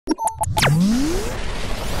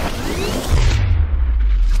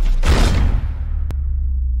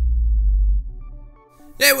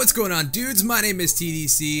Hey, what's going on, dudes? My name is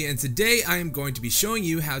TDC, and today I am going to be showing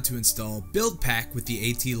you how to install BuildPak with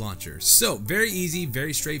the AT launcher. So, very easy,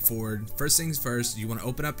 very straightforward. First things first, you want to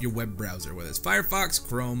open up your web browser, whether it's Firefox,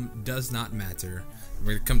 Chrome, does not matter. We're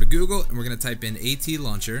going to come to Google, and we're going to type in AT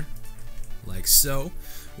launcher, like so.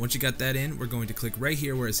 Once you got that in, we're going to click right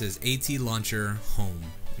here where it says AT launcher home.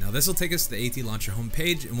 Now this will take us to the AT launcher home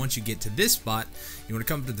page, and once you get to this spot, you want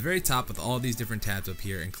to come to the very top with all these different tabs up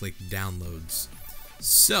here and click downloads.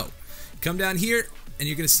 So, come down here and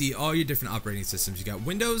you're going to see all your different operating systems. You got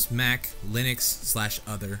Windows, Mac,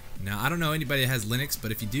 Linux/other. Now, I don't know anybody that has Linux,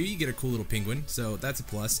 but if you do, you get a cool little penguin, so that's a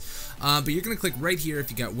plus. But you're going to click right here if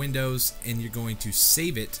you got Windows, and you're going to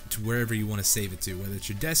save it to wherever you want to save it to. Whether it's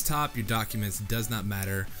your desktop, your documents, does not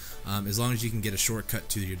matter. As long as you can get a shortcut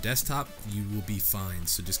to your desktop, you will be fine.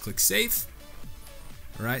 So just click Save.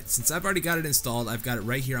 Alright, since I've already got it installed, I've got it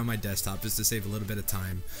right here on my desktop just to save a little bit of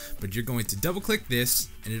time. But you're going to double click this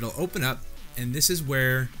and it'll open up, and this is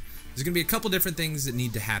where there's going to be a couple different things that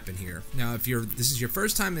need to happen here. Now, if this is your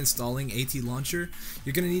first time installing AT Launcher,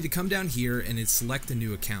 you're going to need to come down here and select a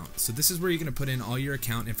new account. So this is where you're going to put in all your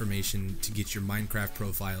account information to get your Minecraft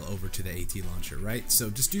profile over to the AT Launcher, right? So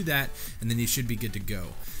just do that and then you should be good to go.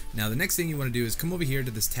 Now the next thing you want to do is come over here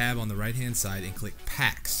to this tab on the right hand side and click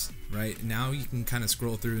Packs. Right now you can kind of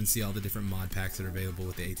scroll through and see all the different mod packs that are available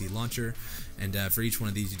with the AT launcher, and for each one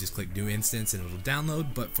of these you just click new instance and it'll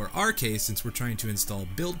download. But for our case, since we're trying to install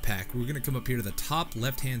BuildPak, we're going to come up here to the top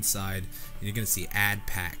left hand side and you're going to see add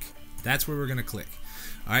pack. That's where we're going to click.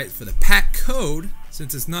 Alright, for the pack code,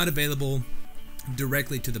 since it's not available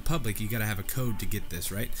directly to the public, you got to have a code to get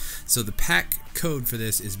this, right? So the pack code for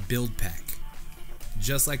this is BuildPak,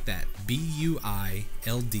 just like that, BuildPak.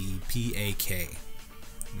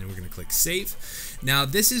 And then we're going to click Save. Now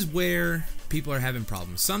this is where people are having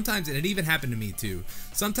problems. Sometimes, and it even happened to me too,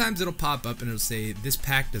 sometimes it'll pop up and it'll say this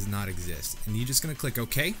pack does not exist. And you're just going to click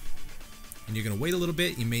OK. And you're going to wait a little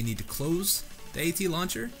bit. You may need to close the AT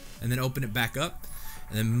launcher and then open it back up.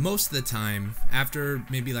 And then most of the time, after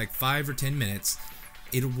maybe like 5 or 10 minutes,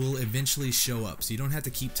 it will eventually show up. So you don't have to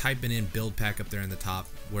keep typing in BuildPak up there in the top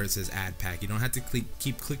where it says add pack. You don't have to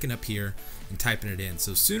keep clicking up here and typing it in.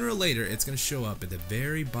 So sooner or later it's going to show up at the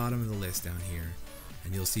very bottom of the list down here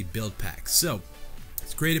and you'll see BuildPak. So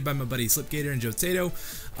it's created by my buddy Slipgator and Joe Tato.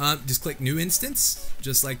 Just click new instance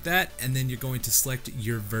just like that, and then you're going to select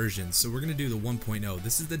your version. So we're going to do the 1.0.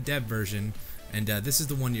 This is the dev version, and this is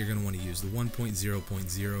the one you're going to want to use, the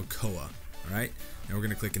 1.0.0 Koa. Alright, now we're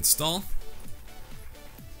going to click install.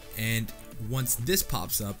 And once this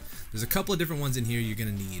pops up, there's a couple of different ones in here you're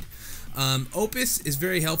going to need. Opus is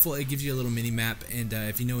very helpful. It gives you a little mini map, and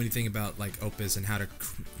if you know anything about like Opus and how to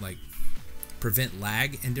like prevent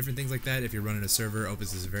lag and different things like that, if you're running a server,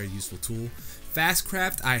 Opus is a very useful tool.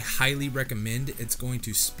 Fastcraft I highly recommend. It's going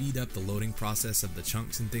to speed up the loading process of the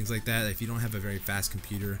chunks and things like that. If you don't have a very fast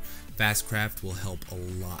computer, Fastcraft will help a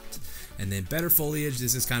lot. And then Better Foliage,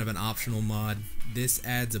 this is kind of an optional mod. This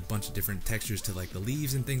adds a bunch of different textures to like the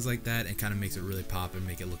leaves and things like that, and kind of makes it really pop and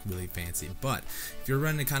make it look really fancy. But if you're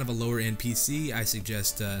running kind of a lower end PC, I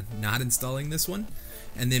suggest not installing this one.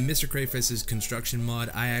 And then MrCrayfish's construction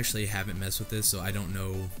mod, I actually haven't messed with this, so I don't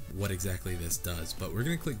know what exactly this does. But we're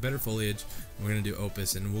going to click Better Foliage, we're going to do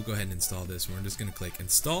Opus, and we'll go ahead and install this. We're just going to click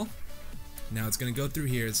Install. Now it's going to go through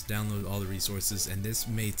here, it's download all the resources, and this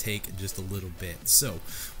may take just a little bit. So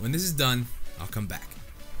when this is done, I'll come back.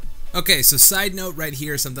 Okay, so side note right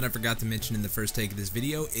here, something I forgot to mention in the first take of this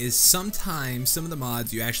video is sometimes some of the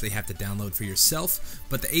mods you actually have to download for yourself,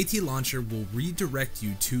 but the AT launcher will redirect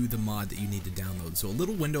you to the mod that you need to download. So a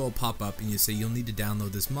little window will pop up and you say you'll need to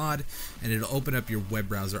download this mod, and it'll open up your web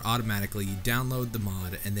browser automatically. You download the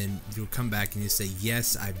mod, and then you'll come back and you say,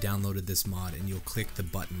 yes, I've downloaded this mod, and you'll click the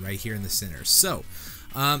button right here in the center. So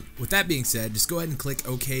with that being said, just go ahead and click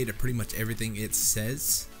OK to pretty much everything it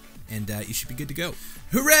says, and you should be good to go.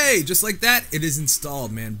 Hooray! Just like that, it is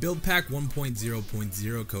installed, man. BuildPak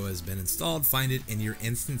 1.0.0 Koa has been installed. Find it in your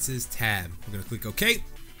Instances tab. We're going to click OK.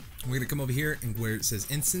 We're going to come over here and where it says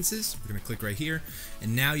Instances, we're going to click right here,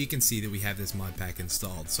 and now you can see that we have this mod pack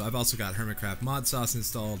installed. So I've also got Hermitcraft mod sauce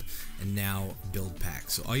installed, and now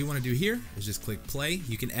BuildPak. So all you want to do here is just click play.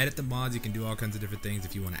 You can edit the mods, you can do all kinds of different things.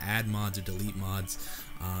 If you want to add mods or delete mods,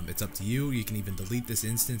 it's up to you. You can even delete this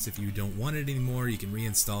instance if you don't want it anymore. You can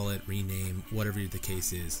reinstall it, rename, whatever the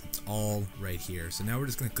case is. It's all right here. So now we're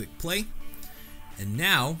just going to click play, and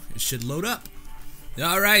now it should load up.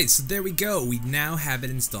 Alright, so there we go. We now have it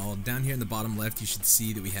installed. Down here in the bottom left, you should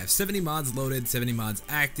see that we have 70 mods loaded, 70 mods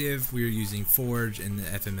active. We're using Forge and the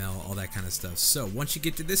FML, all that kind of stuff. So once you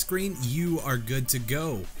get to this screen, you are good to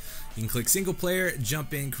go. You can click single player,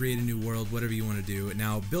 jump in, create a new world, whatever you want to do.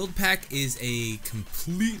 Now, BuildPak is a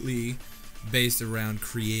completely based around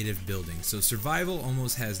creative building. So survival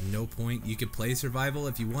almost has no point. You could play survival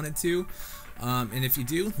if you wanted to. And if you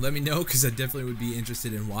do, let me know, because I definitely would be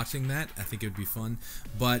interested in watching that. I think it would be fun.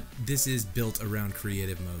 But this is built around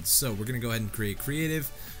creative modes. So we're going to go ahead and create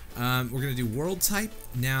creative. We're going to do world type.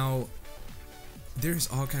 Now, there's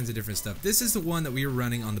all kinds of different stuff. This is the one that we were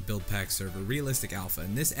running on the BuildPak server, Realistic Alpha,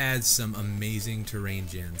 and this adds some amazing terrain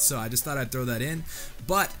gens. So I just thought I'd throw that in.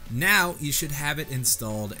 But now you should have it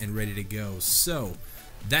installed and ready to go. So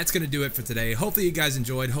that's going to do it for today. Hopefully you guys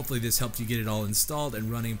enjoyed. Hopefully this helped you get it all installed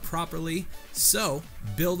and running properly. So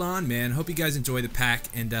build on, man. Hope you guys enjoy the pack,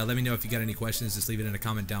 and let me know if you got any questions. Just leave it in a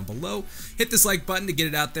comment down below. Hit this like button to get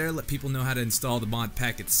it out there. Let people know how to install the mod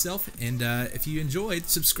pack itself. And if you enjoyed,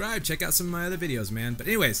 subscribe. Check out some of my other videos, man. But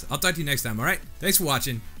anyways, I'll talk to you next time, alright? Thanks for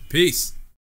watching. Peace.